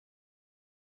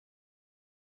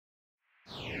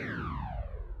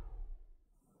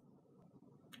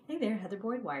there, Heather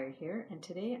Boyd Wire here, and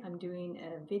today I'm doing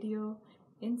a video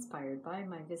inspired by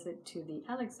my visit to the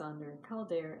Alexander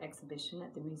Calder exhibition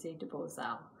at the Musée de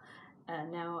Beaux-Arts.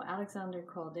 Now, Alexander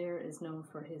Calder is known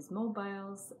for his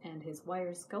mobiles and his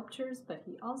wire sculptures, but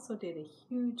he also did a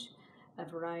huge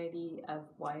variety of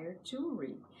wire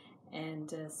jewelry.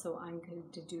 And so I'm going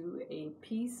to do a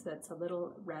piece that's a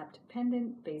little wrapped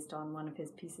pendant based on one of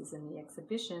his pieces in the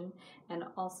exhibition, and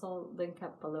also link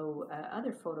up below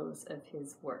other photos of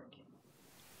his work.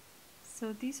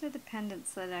 So these are the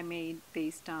pendants that I made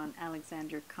based on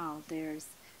Alexander Calder's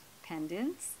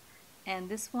pendants. And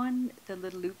this one, the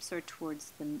little loops are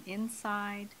towards the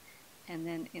inside, and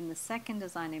then in the second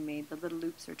design I made, the little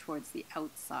loops are towards the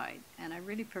outside. And I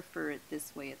really prefer it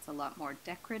this way. It's a lot more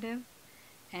decorative.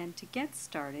 And to get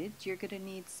started, you're going to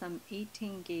need some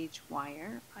 18 gauge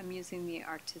wire. I'm using the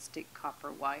artistic copper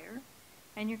wire.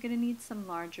 And you're going to need some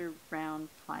larger round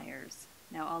pliers.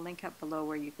 Now I'll link up below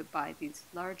where you could buy these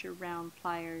larger round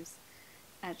pliers.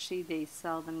 Actually, they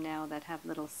sell them now that have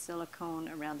little silicone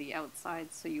around the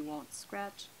outside so you won't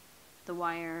scratch the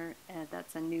wire.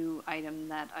 That's a new item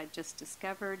that I just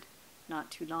discovered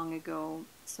not too long ago.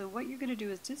 So what you're going to do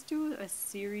is just do a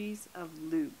series of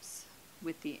loops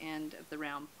with the end of the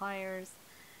round pliers,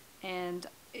 and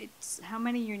how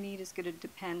many you need is going to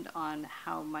depend on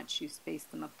how much you space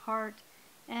them apart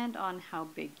and on how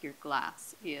big your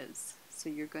glass is. So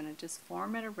you're going to just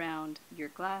form it around your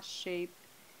glass shape,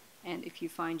 and if you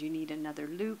find you need another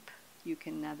loop, you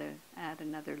can add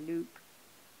another loop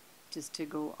just to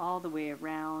go all the way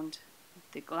around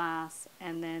the glass.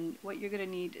 And then what you're going to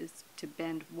need is to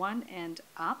bend one end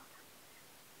up,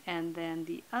 and then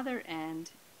the other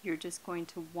end you're just going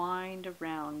to wind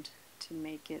around to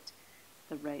make it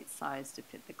the right size to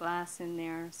fit the glass in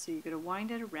there. So you're going to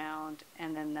wind it around,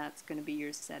 and then that's going to be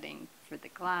your setting for the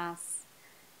glass.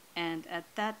 And at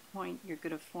that point you're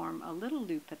going to form a little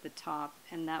loop at the top,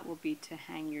 and that will be to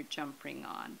hang your jump ring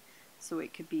on. So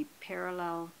it could be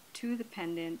parallel to the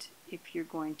pendant if you're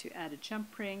going to add a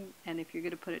jump ring, and if you're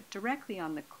going to put it directly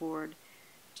on the cord,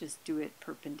 just do it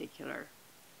perpendicular.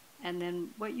 And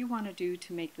then what you want to do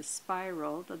to make the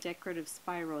spiral, the decorative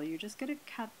spiral, you're just going to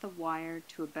cut the wire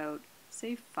to about,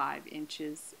 say, 5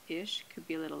 inches-ish, could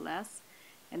be a little less.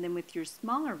 And then with your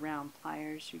smaller round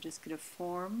pliers, you're just going to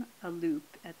form a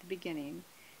loop at the beginning,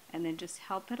 and then just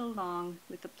help it along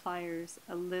with the pliers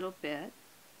a little bit.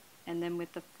 And then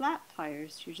with the flat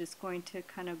pliers, you're just going to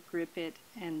kind of grip it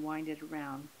and wind it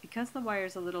around. Because the wire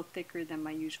is a little thicker than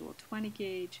my usual 20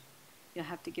 gauge, you'll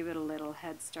have to give it a little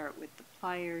head start with the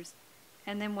pliers,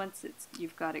 and then once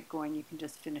you've got it going, you can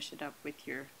just finish it up with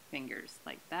your fingers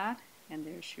like that, and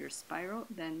there's your spiral.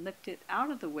 Then lift it out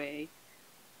of the way,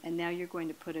 and now you're going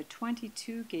to put a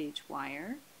 22 gauge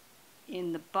wire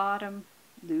in the bottom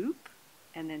loop,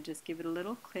 and then just give it a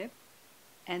little clip.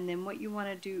 And then what you want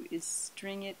to do is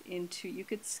string it into, you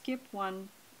could skip one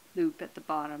loop at the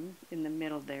bottom in the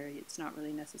middle there, it's not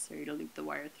really necessary to loop the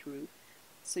wire through.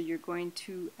 So you're going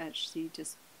to actually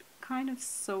just kind of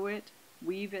sew it,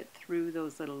 weave it through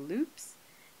those little loops.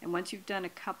 And once you've done a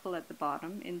couple at the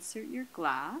bottom, insert your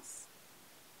glass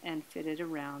and fit it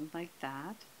around like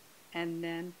that. And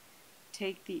then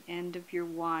take the end of your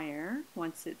wire,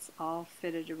 once it's all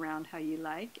fitted around how you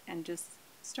like, and just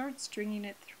start stringing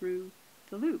it through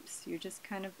the loops. You're just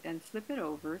kind of, and flip it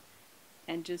over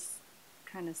and just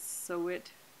kind of sew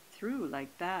it through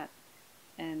like that.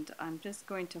 And I'm just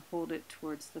going to hold it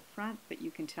towards the front, but you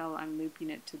can tell I'm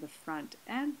looping it to the front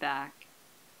and back.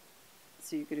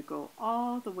 So you're going to go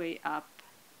all the way up,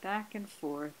 back and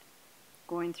forth,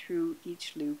 going through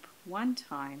each loop one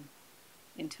time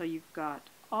until you've got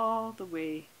all the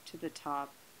way to the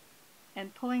top,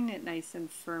 and pulling it nice and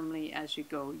firmly as you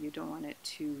go. You don't want it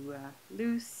too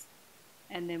loose.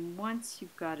 And then once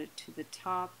you've got it to the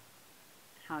top,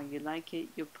 how you like it,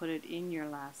 you'll put it in your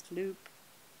last loop.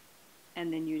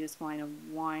 And then you just want to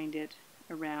wind it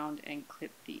around and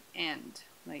clip the end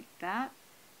like that.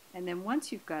 And then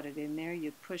once you've got it in there,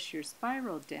 you push your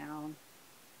spiral down,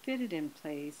 fit it in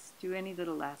place, do any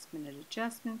little last minute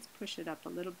adjustments, push it up a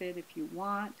little bit if you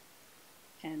want,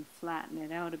 and flatten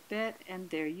it out a bit, and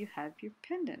there you have your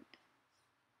pendant.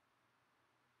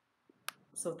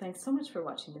 So thanks so much for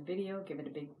watching the video. Give it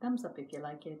a big thumbs up if you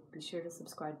like it. Be sure to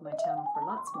subscribe to my channel for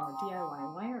lots more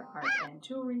DIY wire art and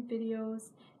jewelry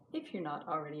videos. If you're not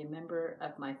already a member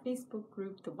of my Facebook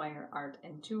group, the Wire Art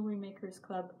and Jewelry Makers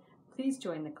Club, please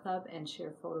join the club and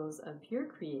share photos of your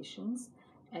creations.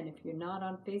 And if you're not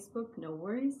on Facebook, no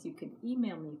worries. You can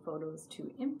email me photos to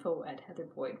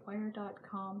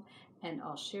info@heatherboydwire.com, and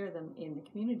I'll share them in the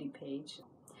community page.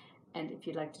 And if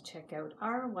you'd like to check out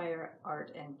our wire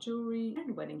art and jewelry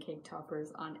and wedding cake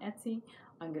toppers on Etsy,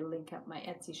 I'm going to link up my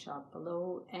Etsy shop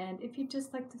below. And if you'd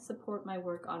just like to support my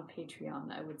work on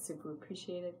Patreon, I would super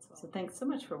appreciate it. So thanks so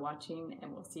much for watching,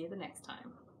 and we'll see you the next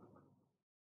time.